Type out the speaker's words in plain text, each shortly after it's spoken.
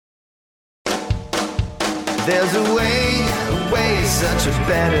There's a way, such a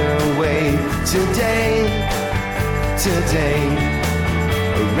better way. Today.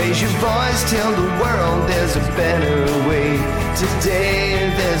 Raise your voice, tell the world there's a better way.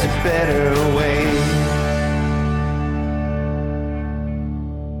 Today, there's a better way.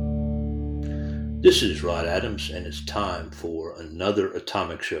 This is Rod Adams, and it's time for another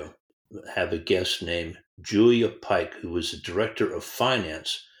Atomic Show. I have a guest named Julia Pyke, who is the Director of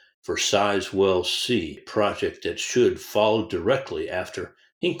Finance for Sizewell C, a project that should follow directly after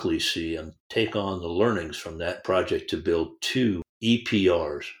Hinkley C and take on the learnings from that project to build 2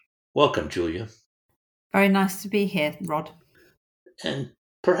 EPRs. Welcome, Julia. Very nice to be here, Rod. And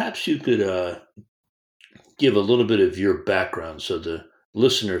perhaps you could give a little bit of your background so the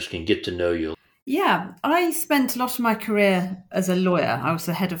listeners can get to know you. Yeah, I spent a lot of my career as a lawyer. I was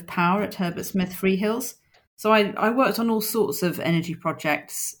the head of power at Herbert Smith Freehills. So I worked on all sorts of energy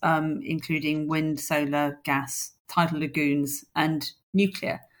projects, including wind, solar, gas, tidal lagoons, and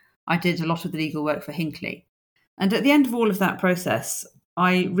nuclear. I did a lot of the legal work for Hinkley. And at the end of all of that process,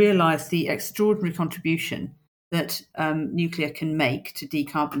 I realised the extraordinary contribution that nuclear can make to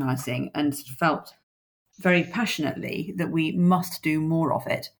decarbonising, and felt very passionately that we must do more of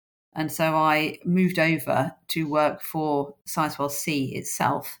it. And so I moved over to work for Sizewell C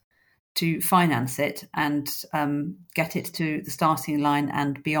itself to finance it and get it to the starting line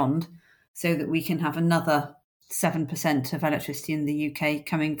and beyond, so that we can have another 7% of electricity in the UK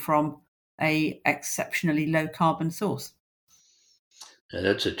coming from a exceptionally low carbon source. And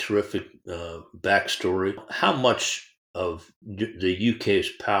that's a terrific backstory. How much of the UK's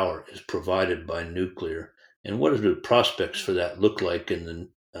power is provided by nuclear, and what do the prospects for that look like in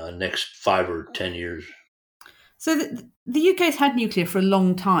the next 5 or 10 years? So the UK's had nuclear for a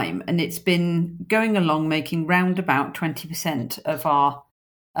long time, and it's been going along making round about 20% of our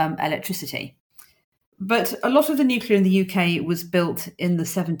electricity. But a lot of the nuclear in the UK was built in the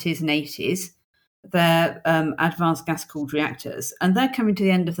 70s and 80s. They're advanced gas-cooled reactors, and they're coming to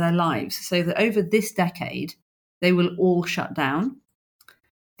the end of their lives, so that over this decade, they will all shut down.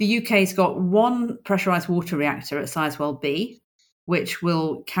 The UK's got 1 pressurised water reactor at Sizewell B, which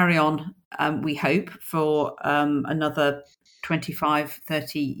will carry on, we hope, for another 25,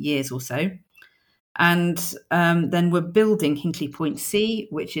 30 years or so. And then we're building Hinkley Point C,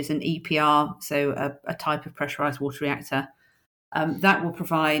 which is an EPR, so a type of pressurised water reactor. That will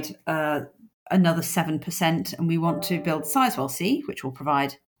provide another 7%, and we want to build Sizewell C, which will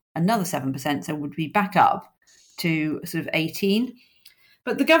provide another 7%, so would be back up to sort of 18.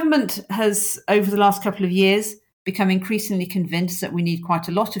 But the government has, over the last couple of years, become increasingly convinced that we need quite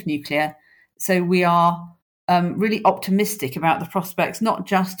a lot of nuclear. So we are really optimistic about the prospects, not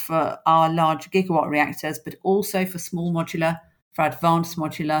just for our large gigawatt reactors, but also for small modular, for advanced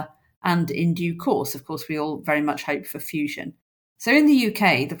modular, and in due course, of course, we all very much hope for fusion. So in the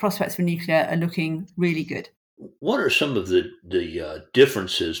UK, the prospects for nuclear are looking really good. What are some of the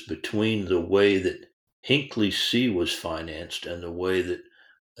differences between the way that Hinkley C was financed and the way that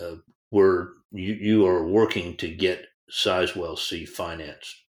you are working to get Sizewell C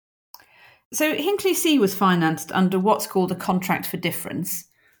financed? So Hinkley C was financed under what's called a contract for difference,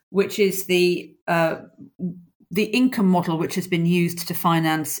 which is the income model which has been used to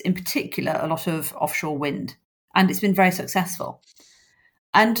finance, in particular, a lot of offshore wind. And it's been very successful.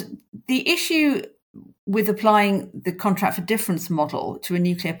 And the issue with applying the contract for difference model to a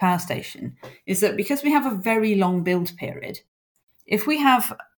nuclear power station is that because we have a very long build period, if we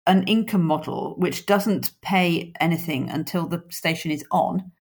have an income model which doesn't pay anything until the station is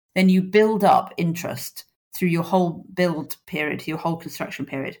on, then you build up interest through your whole build period, your whole construction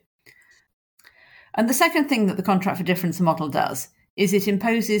period. And the second thing that the contract for difference model does is it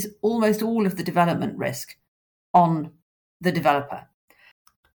imposes almost all of the development risk on the developer.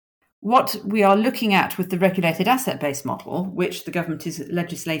 What we are looking at with the regulated asset-based model, which the government is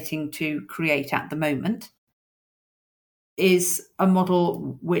legislating to create at the moment, is a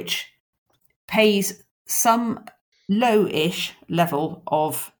model which pays some low-ish level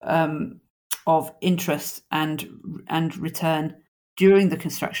of interest and return during the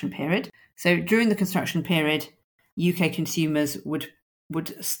construction period. So during the construction period, UK consumers would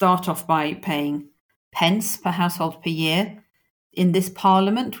start off by paying pence per household per year. In this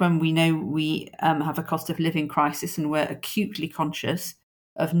Parliament, when we know we have a cost of living crisis and we're acutely conscious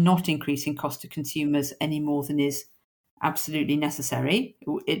of not increasing cost to consumers any more than is absolutely necessary,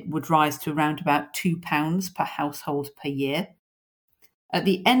 it would rise to around about £2 per household per year. At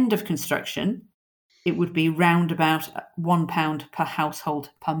the end of construction, it would be round about £1 per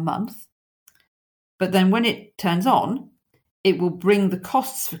household per month. But then when it turns on, it will bring the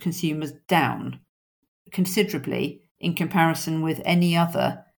costs for consumers down considerably in comparison with any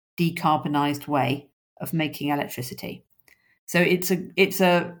other decarbonised way of making electricity. So it's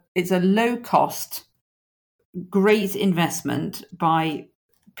a low cost, great investment by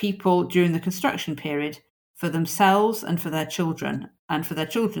people during the construction period for themselves and for their children and for their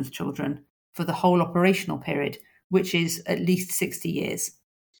children's children for the whole operational period, which is at least 60 years.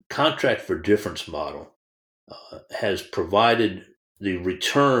 Contract for difference model has provided the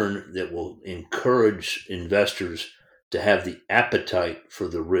return that will encourage investors to have the appetite for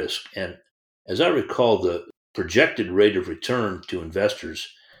the risk. And as I recall, the projected rate of return to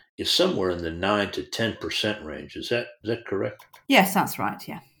investors is somewhere in the 9 to 10% range. Is that correct? Yes, that's right.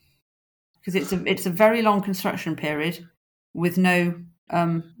 Yeah, because it's a very long construction period with no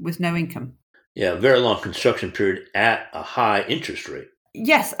income. Yeah, a very long construction period at a high interest rate.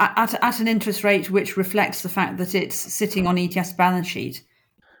 Yes, at an interest rate which reflects the fact that it's sitting on ETS balance sheet.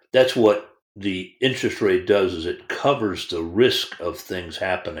 That's what the interest rate does, is it covers the risk of things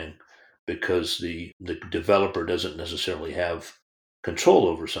happening because the developer doesn't necessarily have control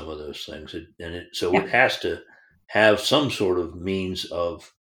over some of those things. It has to have some sort of means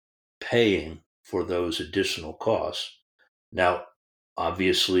of paying for those additional costs. Now,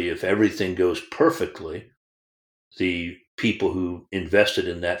 obviously, if everything goes perfectly, the people who invested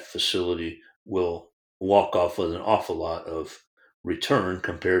in that facility will walk off with an awful lot of return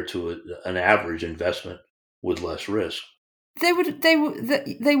compared to an average investment with less risk. They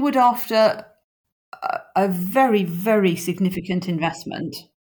would after a very, very significant investment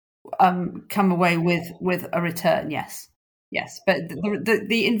come away with a return. Yes. But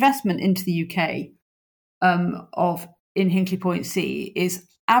the investment into the UK in Hinkley Point C is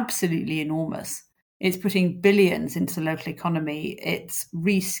absolutely enormous. It's putting billions into the local economy. It's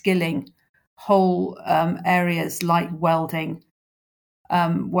reskilling whole areas like welding,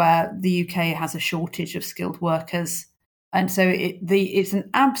 where the UK has a shortage of skilled workers. And so it's an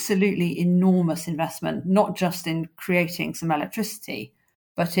absolutely enormous investment, not just in creating some electricity,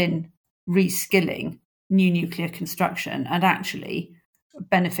 but in reskilling new nuclear construction and actually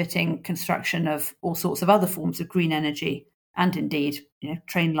benefiting construction of all sorts of other forms of green energy and indeed,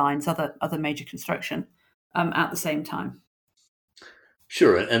 train lines, other major construction at the same time.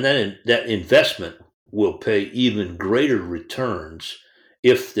 Sure, and then that investment will pay even greater returns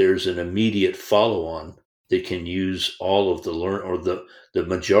if there's an immediate follow-on that can use all of the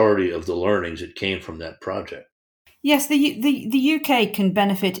majority of the learnings that came from that project. Yes, the UK can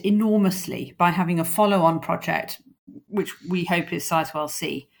benefit enormously by having a follow-on project, which we hope is Sizewell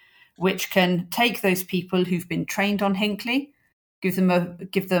C, which can take those people who've been trained on Hinkley, give them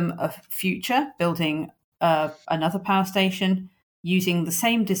a future building another power station using the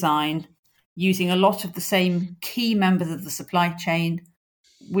same design, using a lot of the same key members of the supply chain.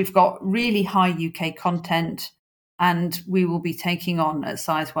 We've got really high UK content, and we will be taking on at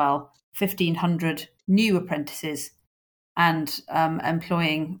Sizewell 1,500 new apprentices and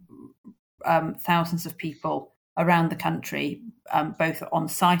employing thousands of people around the country, both on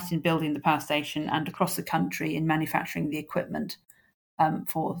site in building the power station and across the country in manufacturing the equipment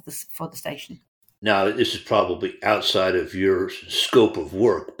for the station. Now, this is probably outside of your scope of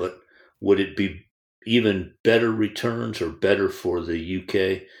work, but would it be even better returns or better for the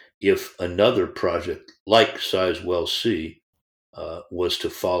UK if another project like Sizewell C was to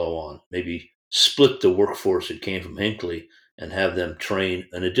follow on? Maybe split the workforce that came from Hinkley and have them train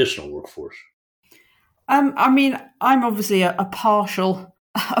an additional workforce? I'm obviously a partial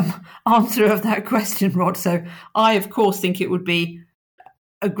answer of that question, Rod. So I, of course, think it would be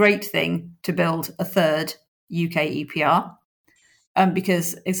a great thing to build a third UK EPR,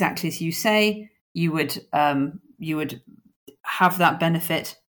 because exactly as you say, you would have that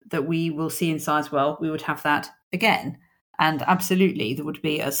benefit that we will see in Sizewell. We would have that again, and absolutely there would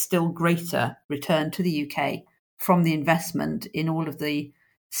be a still greater return to the UK from the investment in all of the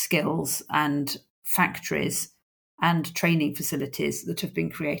skills and factories and training facilities that have been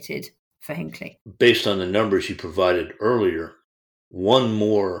created for Hinkley. Based on the numbers you provided earlier, one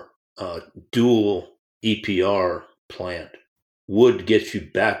more dual EPR plant would get you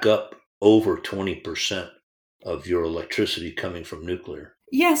back up over 20% of your electricity coming from nuclear.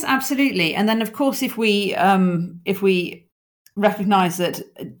 Yes, absolutely. And then, of course, if we recognise that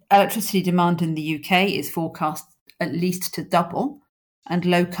electricity demand in the UK is forecast at least to double, and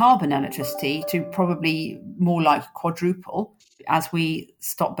low carbon electricity to probably more like quadruple as we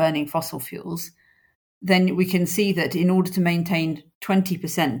stop burning fossil fuels, then we can see that in order to maintain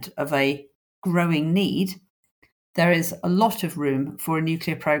 20% of a growing need, there is a lot of room for a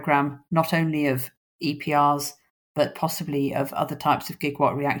nuclear programme, not only of EPRs, but possibly of other types of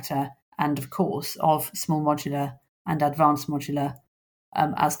gigawatt reactor and of course of small modular and advanced modular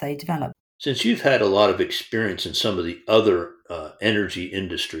as they develop. Since you've had a lot of experience in some of the other energy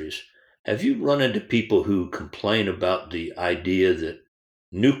industries, have you run into people who complain about the idea that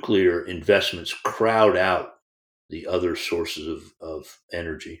nuclear investments crowd out the other sources of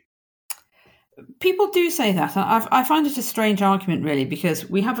energy? People do say that. I find it a strange argument, really, because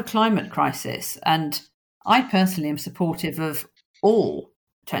we have a climate crisis, and I personally am supportive of all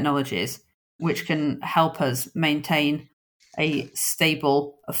technologies which can help us maintain a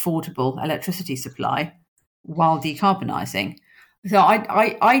stable, affordable electricity supply while decarbonising. So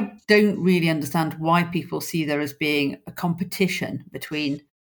I don't really understand why people see there as being a competition between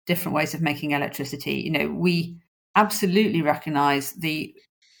different ways of making electricity. We absolutely recognise the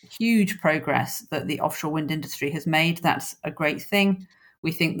huge progress that the offshore wind industry has made. That's a great thing.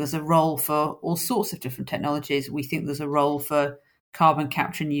 We think there's a role for all sorts of different technologies. We think there's a role for carbon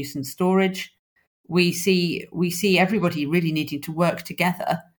capture and use and storage. We see everybody really needing to work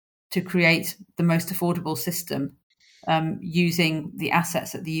together to create the most affordable system using the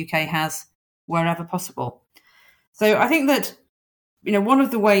assets that the UK has wherever possible. So I think that one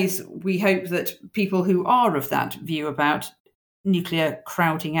of the ways we hope that people who are of that view about nuclear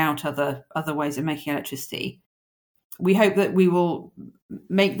crowding out other ways of making electricity, we hope that we will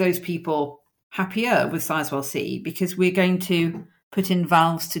make those people happier with Sizewell C, because we're going to put in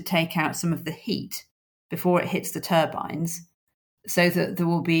valves to take out some of the heat before it hits the turbines, so that there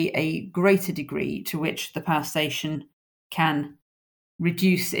will be a greater degree to which the power station can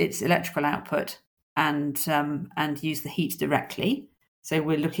reduce its electrical output and use the heat directly. So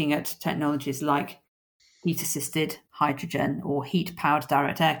we're looking at technologies like heat-assisted hydrogen or heat-powered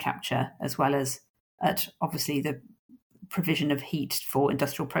direct air capture, as well as at obviously the provision of heat for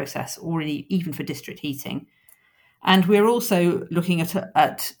industrial process or even for district heating. And we're also looking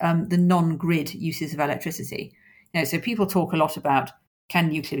at the non-grid uses of electricity. So people talk a lot about, can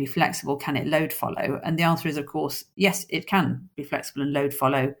nuclear be flexible? Can it load follow? And the answer is, of course, yes, it can be flexible and load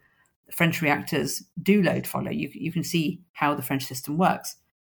follow. French reactors do load follow. You can see how the French system works.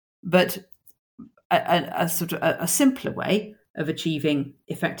 But a sort of a simpler way of achieving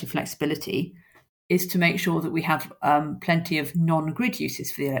effective flexibility is to make sure that we have plenty of non-grid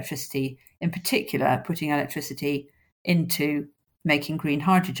uses for the electricity, in particular putting electricity into making green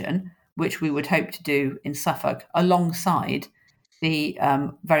hydrogen, which we would hope to do in Suffolk alongside the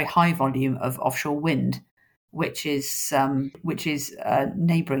very high volume of offshore wind, which is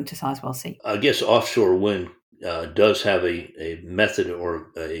neighbouring to Sizewell C. I guess offshore wind does have a method or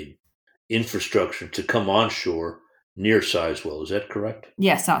a infrastructure to come onshore near Sizewell. Is that correct?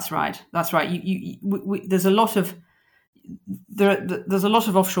 Yes, that's right. That's right. There's a lot of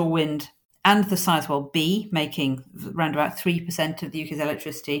offshore wind, and the Sizewell B making around about 3% of the UK's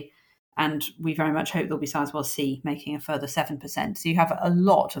electricity, and we very much hope there'll be Sizewell C making a further 7%. So you have a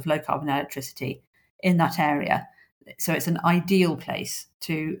lot of low carbon electricity in that area. So it's an ideal place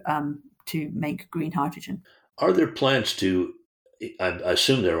to make green hydrogen. Are there plans I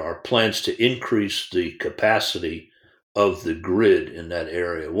assume there are plans to increase the capacity of the grid in that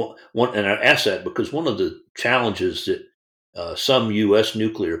area? And I ask that because one of the challenges that some U.S.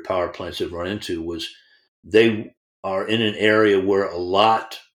 nuclear power plants have run into was they are in an area where a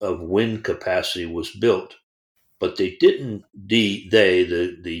lot of wind capacity was built, but they didn't.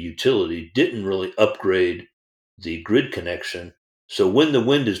 The utility didn't really upgrade the grid connection. So when the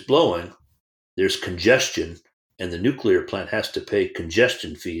wind is blowing, there's congestion, and the nuclear plant has to pay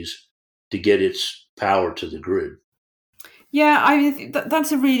congestion fees to get its power to the grid. Yeah, I mean,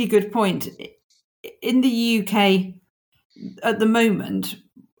 that's a really good point. In the UK, at the moment,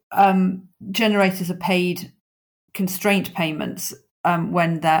 generators are paid constraint payments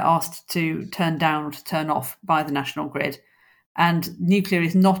when they're asked to turn down or to turn off by the national grid. And nuclear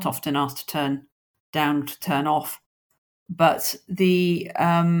is not often asked to turn down, to turn off. But the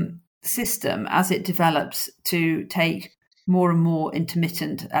system, as it develops to take more and more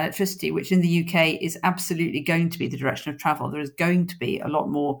intermittent electricity, which in the UK is absolutely going to be the direction of travel, there is going to be a lot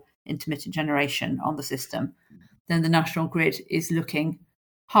more intermittent generation on the system, then the national grid is looking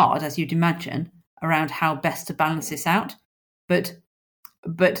hard, as you'd imagine, around how best to balance this out. But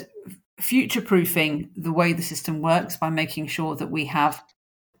future-proofing the way the system works by making sure that we have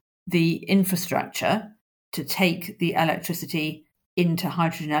the infrastructure to take the electricity into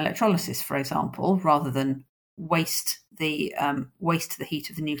hydrogen electrolysis, for example, rather than waste the heat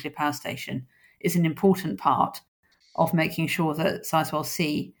of the nuclear power station, is an important part of making sure that Sizewell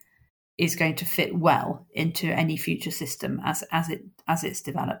C is going to fit well into any future system as it's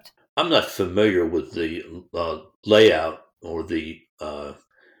developed. I'm not familiar with the layout or the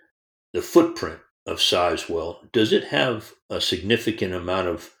the footprint of Sizewell, does it have a significant amount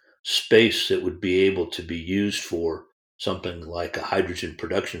of space that would be able to be used for something like a hydrogen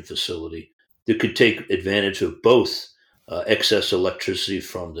production facility that could take advantage of both excess electricity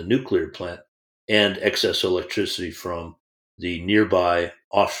from the nuclear plant and excess electricity from the nearby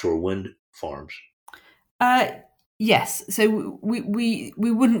offshore wind farms? Yes. So we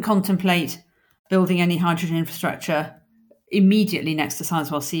wouldn't contemplate building any hydrogen infrastructure immediately next to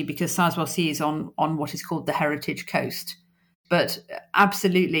Sizewell C, because Sizewell C is on what is called the heritage coast. But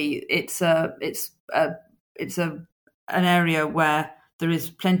absolutely, it's an area where there is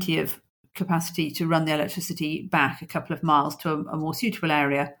plenty of capacity to run the electricity back a couple of miles to a more suitable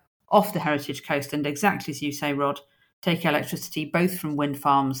area off the heritage coast, and exactly as you say, Rod, take electricity both from wind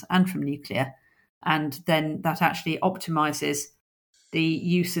farms and from nuclear, and then that actually optimizes the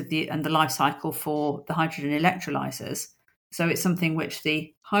use of the life cycle for the hydrogen electrolyzers. So it's something which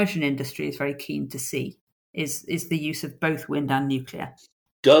the hydrogen industry is very keen to see, is the use of both wind and nuclear.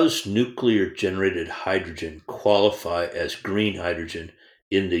 Does nuclear generated hydrogen qualify as green hydrogen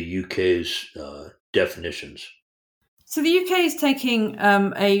in the UK's definitions? So the UK is taking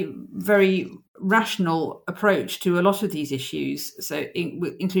a very rational approach to a lot of these issues, so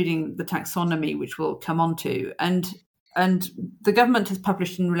including the taxonomy, which we'll come on to. And the government has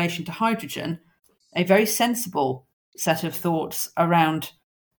published in relation to hydrogen a very sensible set of thoughts around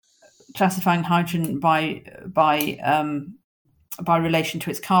classifying hydrogen by relation to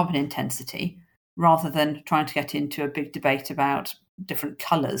its carbon intensity, rather than trying to get into a big debate about different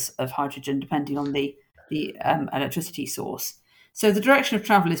colours of hydrogen depending on the electricity source. So the direction of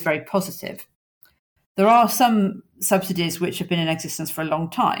travel is very positive. There are some subsidies which have been in existence for a long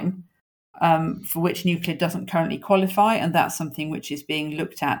time, for which nuclear doesn't currently qualify, and that's something which is being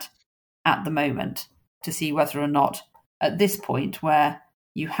looked at the moment to see whether or not, at this point where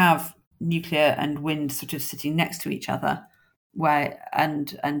you have nuclear and wind sort of sitting next to each other, where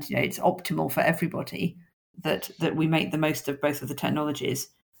and it's optimal for everybody that we make the most of both of the technologies,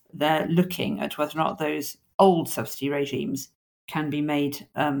 they're looking at whether or not those old subsidy regimes can be made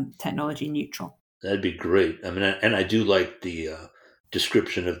technology neutral. That'd be great. I mean, and I do like the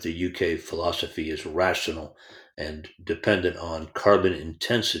description of the UK philosophy as rational and dependent on carbon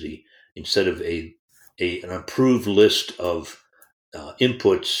intensity instead of an approved list of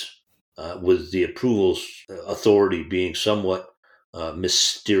inputs with the approvals authority being somewhat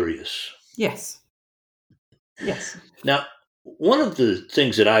mysterious. Yes. Now, one of the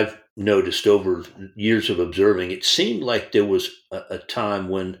things that I've noticed over years of observing, it seemed like there was a time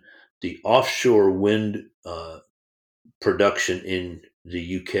when the offshore wind production in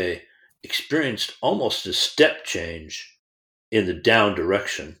the UK experienced almost a step change in the down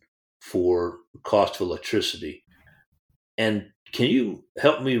direction for cost of electricity. And can you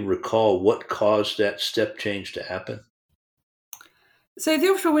help me recall what caused that step change to happen? So the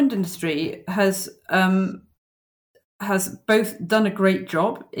offshore wind industry has both done a great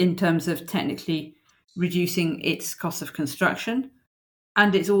job in terms of technically reducing its cost of construction,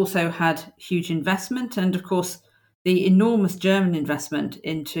 and it's also had huge investment. And of course, the enormous German investment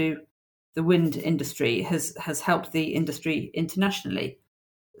into the wind industry has helped the industry internationally.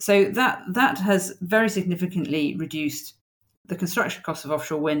 So that has very significantly reduced the construction costs of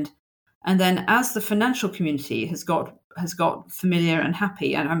offshore wind. And then as the financial community has got familiar and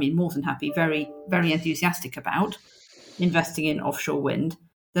happy, and I mean more than happy, very, very enthusiastic about investing in offshore wind,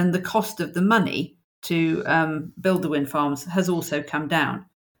 then the cost of the money to build the wind farms has also come down.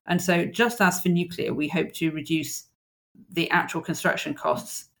 And so just as for nuclear, we hope to reduce the actual construction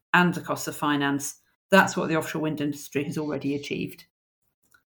costs and the costs of finance. That's what the offshore wind industry has already achieved.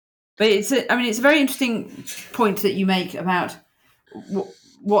 But it's a very interesting point that you make about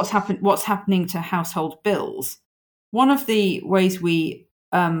what's happening to household bills. One of the ways we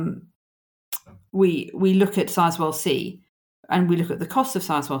look at Sizewell C, and we look at the cost of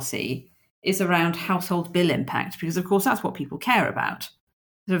Sizewell C, is around household bill impact, because of course that's what people care about.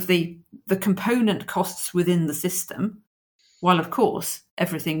 Sort of the component costs within the system, while of course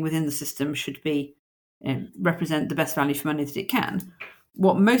everything within the system should be represent the best value for money that it can.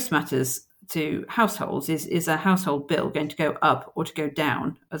 What most matters to households is a household bill going to go up or to go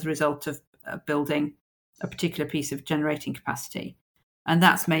down as a result of building a particular piece of generating capacity. And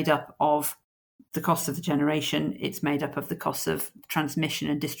that's made up of the cost of the generation. It's made up of the cost of transmission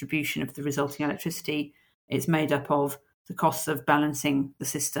and distribution of the resulting electricity. It's made up of the costs of balancing the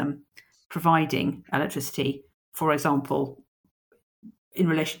system, providing electricity, for example, in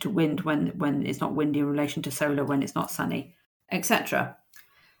relation to wind when it's not windy, in relation to solar when it's not sunny, etc.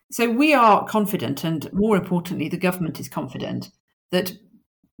 So we are confident, and more importantly, the government is confident, that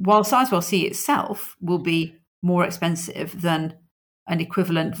while Sizewell C itself will be more expensive than an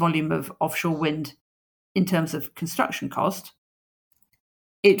equivalent volume of offshore wind in terms of construction cost,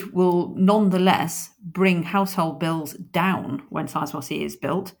 it will nonetheless bring household bills down when Sizewell C is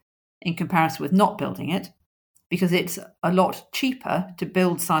built in comparison with not building it, because it's a lot cheaper to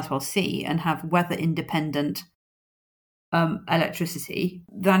build Sizewell C and have weather-independent electricity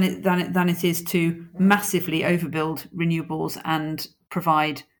than it is to massively overbuild renewables and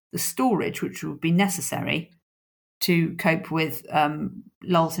provide the storage which would be necessary to cope with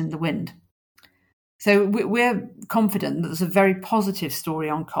lulls in the wind. So we're confident that there's a very positive story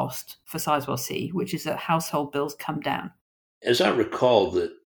on cost for Sizewell C, which is that household bills come down. As I recall,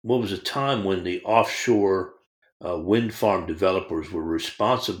 that what was a time when the offshore wind farm developers were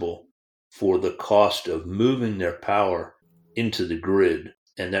responsible for the cost of moving their power into the grid,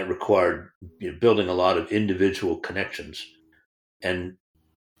 and that required building a lot of individual connections. And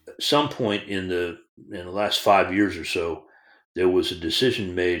at some point in the last 5 years or so, there was a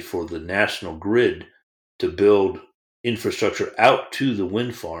decision made for the national grid to build infrastructure out to the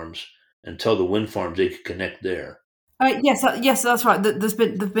wind farms and tell the wind farms they could connect there. Yes, that's right.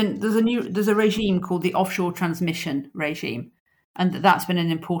 There's a regime called the offshore transmission regime, and that's been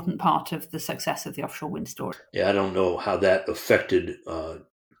an important part of the success of the offshore wind story. Yeah, I don't know how that affected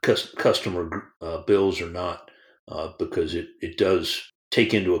customer bills or not, because it does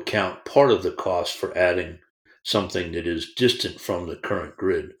take into account part of the cost for adding something that is distant from the current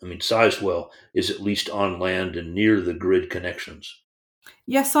grid. I mean, Sizewell is at least on land and near the grid connections.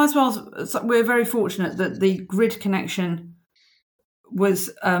 Yes, we're very fortunate that the grid connection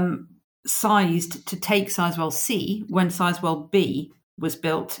was sized to take Sizewell C when Sizewell B was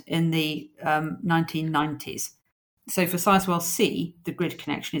built in the 1990s. So for Sizewell C, the grid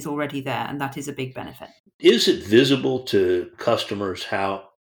connection is already there, and that is a big benefit. Is it visible to customers how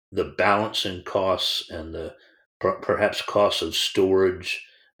the balancing costs and the perhaps costs of storage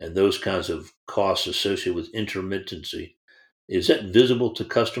and those kinds of costs associated with intermittency, is that visible to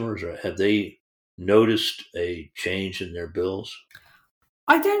customers, or have they noticed a change in their bills?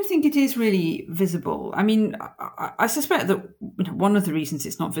 I don't think it is really visible. I mean, I suspect that one of the reasons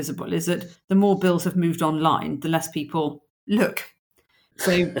it's not visible is that the more bills have moved online, the less people look.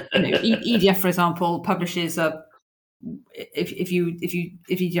 So, EDF, for example, publishes if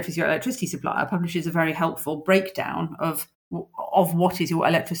EDF is your electricity supplier, publishes a very helpful breakdown of what is your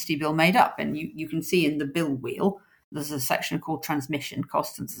electricity bill made up, and you can see in the bill wheel there's a section called transmission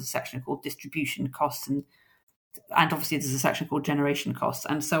costs, and there's a section called distribution costs, and obviously there's a section called generation costs,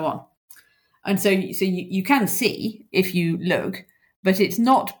 and so on. And so you can see if you look, but it's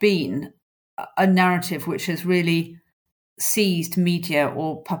not been a narrative which has really seized media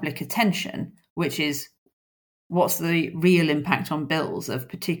or public attention, which is what's the real impact on bills of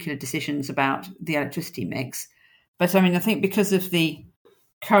particular decisions about the electricity mix. But I mean, I think because of the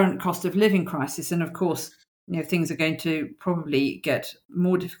current cost of living crisis, and of course, things are going to probably get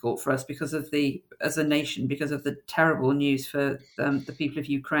more difficult for us as a nation, because of the terrible news for the people of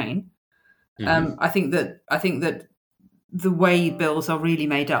Ukraine. Mm-hmm. I think that the way bills are really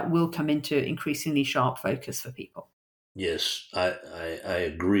made up will come into increasingly sharp focus for people. Yes, I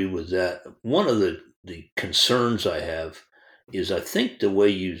agree with that. One of the concerns I have is, I think the way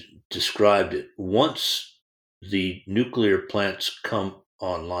you described it, once the nuclear plants come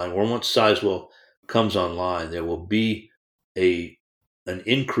online, or once Sizewell comes online, there will be an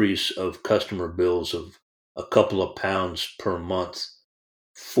increase of customer bills of a couple of pounds per month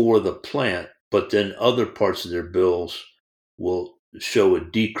for the plant, but then other parts of their bills will show a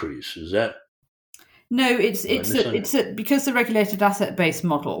decrease. Is that? No, it's because the regulated asset based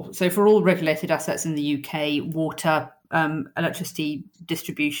model. So for all regulated assets in the UK, water, electricity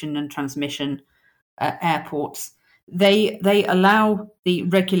distribution and transmission, airports, they allow the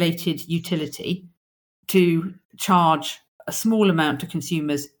regulated utility to charge a small amount to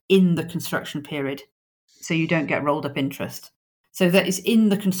consumers in the construction period, so you don't get rolled up interest. So that is in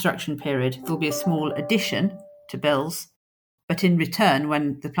the construction period, there'll be a small addition to bills, but in return,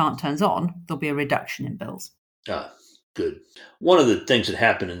 when the plant turns on, there'll be a reduction in bills. Ah, good. One of the things that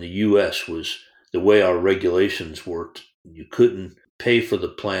happened in the U.S. was the way our regulations worked. You couldn't pay for the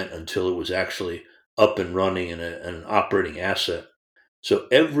plant until it was actually up and running and an operating asset. So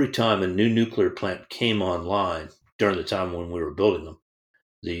every time a new nuclear plant came online during the time when we were building them,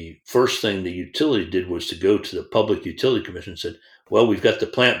 the first thing the utility did was to go to the Public Utility Commission and said, well, we've got the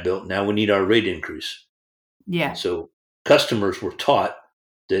plant built, now we need our rate increase. Yeah. So customers were taught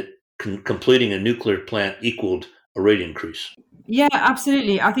that completing a nuclear plant equaled a rate increase. Yeah,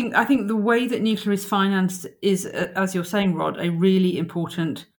 absolutely. I think the way that nuclear is financed is, as you're saying, Rod, a really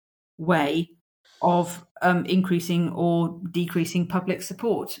important way of increasing or decreasing public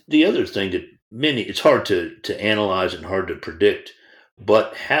support. The other thing that it's hard to analyze and hard to predict,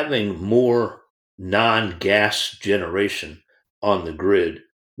 but having more non-gas generation on the grid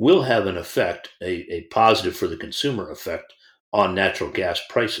will have an effect, a positive for the consumer effect on natural gas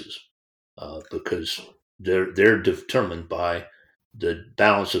prices, because they're determined by the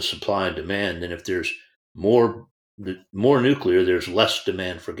balance of supply and demand. And if there's more nuclear, there's less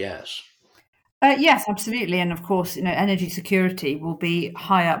demand for gas. Yes, absolutely. And of course, energy security will be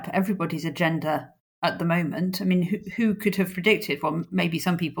high up everybody's agenda at the moment. I mean, who could have predicted? Well, maybe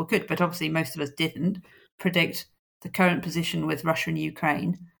some people could, but obviously most of us didn't predict the current position with Russia and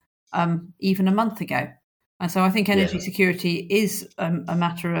Ukraine even a month ago. And so I think energy security is a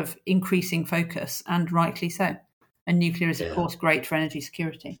matter of increasing focus, and rightly so. And nuclear is, of course, great for energy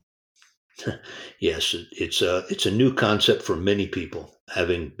security. Yes, it's a new concept for many people.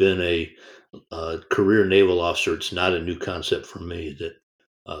 Having been a career naval officer, it's not a new concept for me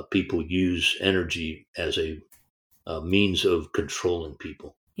that people use energy as a means of controlling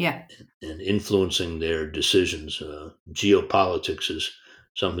people. Yeah. And influencing their decisions. Geopolitics is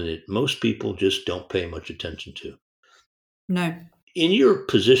something that most people just don't pay much attention to. No. In your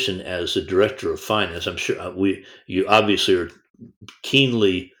position as the director of finance, I'm sure you obviously are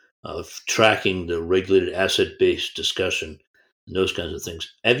keenly tracking the regulated asset-based discussion and those kinds of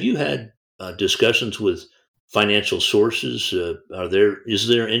things. Have you had discussions with financial sources? Is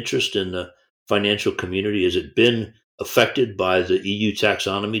there interest in the financial community? Has it been affected by the EU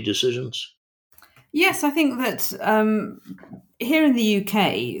taxonomy decisions? Yes, I think that here in the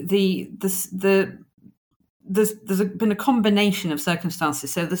UK, there's been a combination of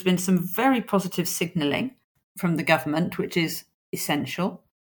circumstances. So there's been some very positive signalling from the government, which is essential.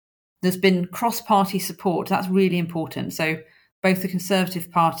 There's been cross-party support. That's really important. So both the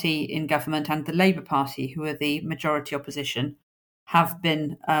Conservative Party in government and the Labour Party, who are the majority opposition, have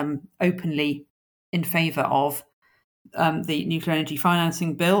been openly in favour of the nuclear energy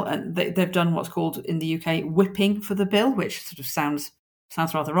financing bill. And they've done what's called in the UK whipping for the bill, which sort of sounds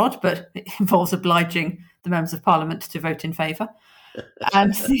rather odd, but it involves obliging the members of Parliament to vote in favour.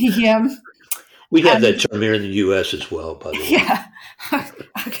 And we have that term here in the US as well, by the way. Yeah.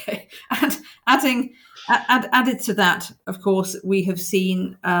 Okay. And added to that, of course, we have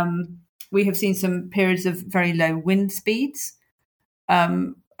seen some periods of very low wind speeds,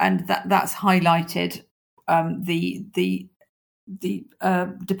 and that's highlighted the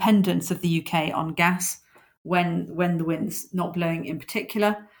dependence of the UK on gas when the wind's not blowing in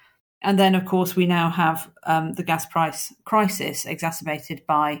particular. And then, of course, we now have the gas price crisis exacerbated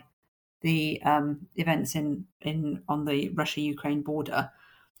by the events on the Russia-Ukraine border.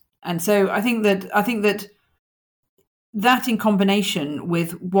 And so I think that in combination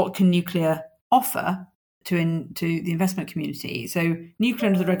with what can nuclear offer to the investment community. So nuclear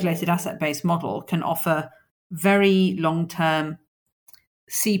under the regulated asset-based model can offer very long-term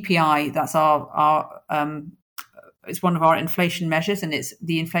CPI. That's it's one of our inflation measures, and it's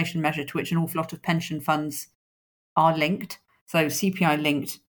the inflation measure to which an awful lot of pension funds are linked. So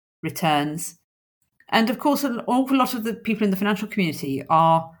CPI-linked returns. And of course, an awful lot of the people in the financial community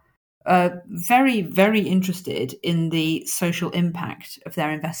are very, very interested in the social impact of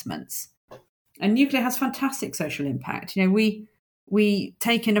their investments. And nuclear has fantastic social impact. We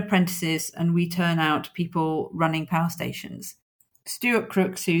take in apprentices and we turn out people running power stations. Stuart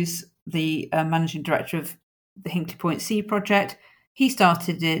Crooks, who's the managing director of the Hinkley Point C project, he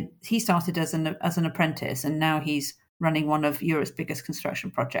started as an apprentice, and now he's running one of Europe's biggest construction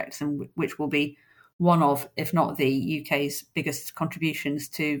projects, and which will be one of, if not the UK's biggest contributions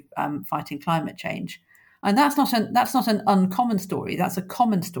to fighting climate change. And that's not an uncommon story. That's a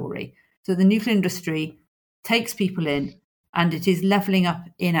common story. So the nuclear industry takes people in, and it is levelling up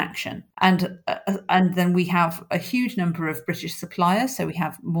in action. And then we have a huge number of British suppliers. So we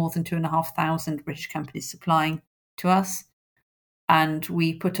have more than 2,500 British companies supplying to us. And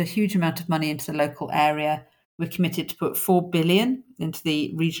we put a huge amount of money into the local area. We're committed to put 4 billion into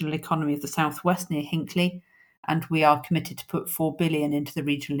the regional economy of the southwest near Hinkley. And we are committed to put 4 billion into the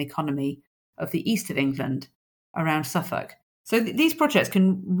regional economy of the east of England around Suffolk. So these projects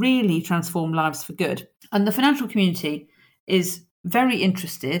can really transform lives for good. And the financial community is very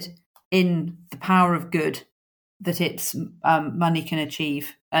interested in the power of good that its money can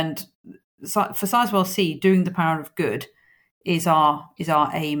achieve. And for Sizewell C, doing the power of good is our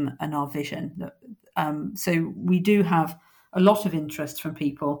aim and our vision. So we do have a lot of interest from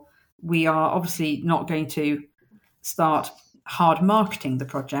people. We are obviously not going to start hard marketing the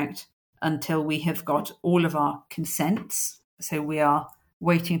project until we have got all of our consents. So we are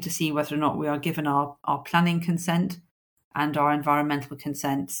waiting to see whether or not we are given our planning consent and our environmental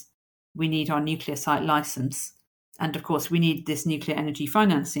consents. We need our nuclear site licence. And of course, we need this nuclear energy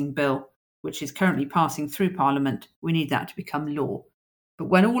financing bill, which is currently passing through Parliament. We need that to become law. But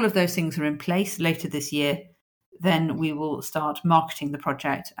when all of those things are in place later this year, then we will start marketing the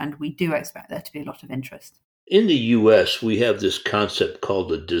project, and we do expect there to be a lot of interest. In the U.S., we have this concept called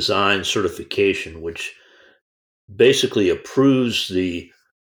the design certification, which basically approves the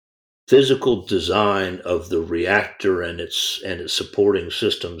physical design of the reactor and its supporting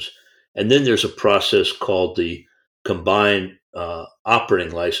systems. And then there's a process called the combined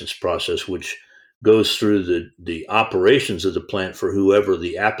operating license process, which goes through the operations of the plant for whoever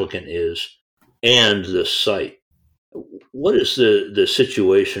the applicant is and the site. What is the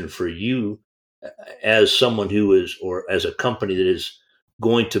situation for you as someone who is, or as a company that is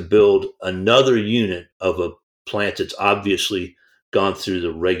going to build another unit of a plant that's obviously gone through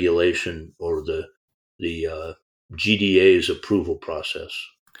the regulation or the GDA's approval process?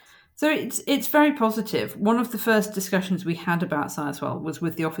 So it's very positive. One of the first discussions we had about Sizewell was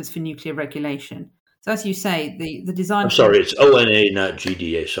with the Office for Nuclear Regulation. So as you say, the design... I'm sorry, it's ONA, not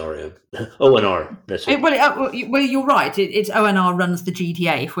GDA, sorry. ONR, that's it. Well, you're right. It's ONR runs the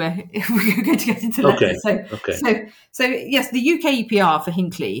GDA if we're going to get into letters. Okay. So yes, the UK EPR for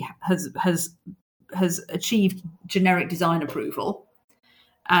Hinkley has achieved generic design approval.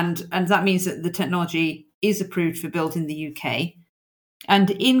 And that means that the technology is approved for build in the UK.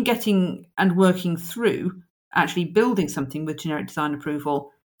 And in getting and working through actually building something with generic design approval,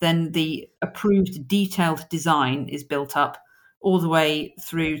 then the approved detailed design is built up all the way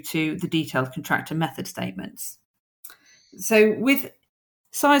through to the detailed contractor method statements. So with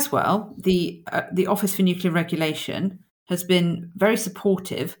Sizewell, the Office for Nuclear Regulation has been very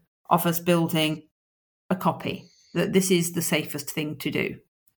supportive of us building a copy, that this is the safest thing to do.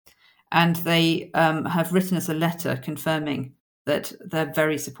 And they have written us a letter confirming that they're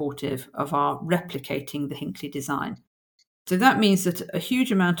very supportive of our replicating the Hinkley design. So that means that a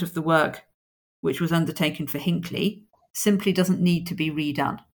huge amount of the work which was undertaken for Hinkley simply doesn't need to be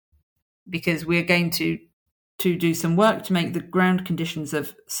redone, because we're going to do some work to make the ground conditions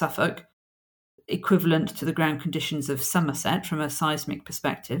of Suffolk equivalent to the ground conditions of Somerset from a seismic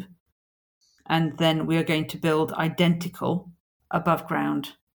perspective. And then we are going to build identical above ground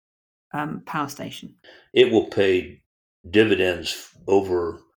power station. It will pay dividends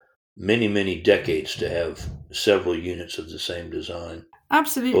over many, many decades to have several units of the same design.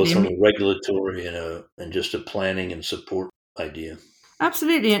 Absolutely. Both from a regulatory and just a planning and support idea.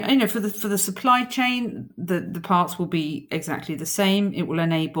 Absolutely. And for the supply chain, the parts will be exactly the same. It will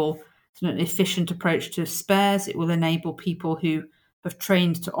enable an efficient approach to spares. It will enable people who have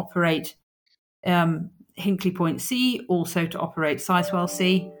trained to operate Hinkley Point C also to operate Sizewell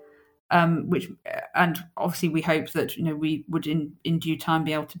C. And obviously we hope that we would in due time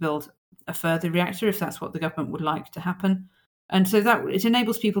be able to build a further reactor if that's what the government would like to happen. And so that it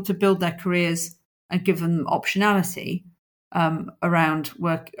enables people to build their careers and give them optionality around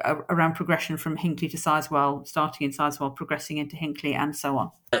progression from Hinkley to Sizewell, starting in Sizewell, progressing into Hinkley, and so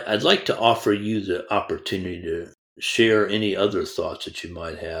on. I'd like to offer you the opportunity to share any other thoughts that you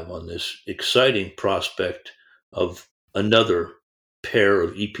might have on this exciting prospect of another pair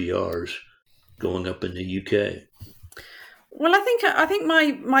of EPRs going up in the UK. Well, I think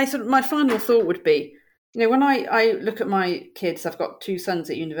my final thought would be, when I look at my kids, I've got 2 sons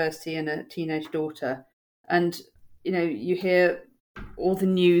at university and a teenage daughter, and you hear all the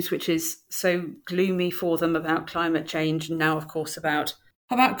news which is so gloomy for them about climate change, and now of course about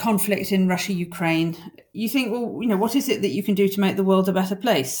conflict in Russia, Ukraine. You think, well, what is it that you can do to make the world a better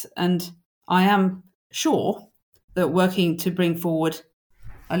place? And I am sure that working to bring forward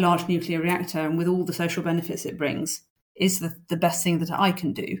a large nuclear reactor and with all the social benefits it brings is the best thing that I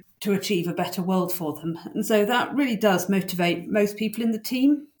can do to achieve a better world for them. And so that really does motivate most people in the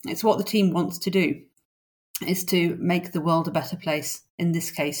team. It's what the team wants to do, is to make the world a better place, in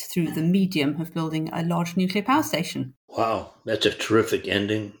this case through the medium of building a large nuclear power station. Wow, that's a terrific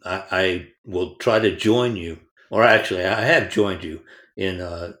ending. I will try to join you, or actually I have joined you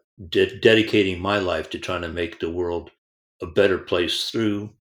in dedicating my life to trying to make the world a better place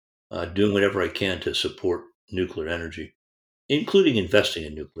through doing whatever I can to support nuclear energy, including investing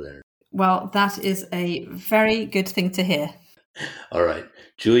in nuclear energy. Well, that is a very good thing to hear. All right.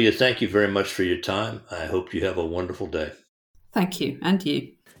 Julia, thank you very much for your time. I hope you have a wonderful day. Thank you, and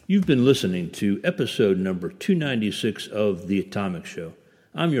you. You've been listening to episode number 296 of The Atomic Show.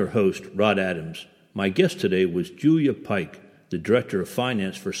 I'm your host, Rod Adams. My guest today was Julia Pyke, the Director of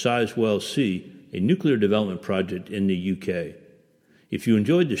Finance for Sizewell C, a nuclear development project in the UK. If you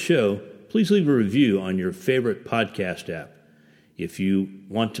enjoyed the show, please leave a review on your favorite podcast app. If you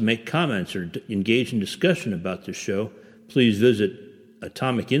want to make comments or engage in discussion about the show, please visit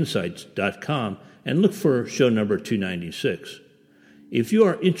atomicinsights.com and look for show number 296. If you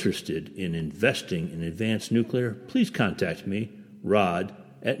are interested in investing in advanced nuclear, please contact me, Rod,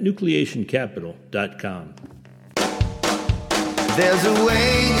 at nucleationcapital.com. There's a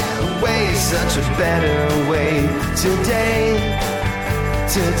way, such a better way. Today.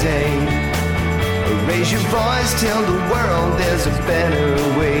 Raise your voice, tell the world there's a better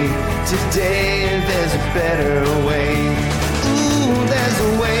way. Today, there's a better way. Ooh, there's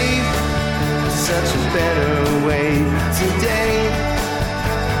a way, such a better way. Today.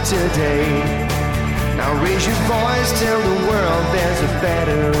 Now raise your voice, tell the world there's a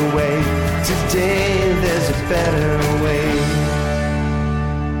better way. Today, there's a better way.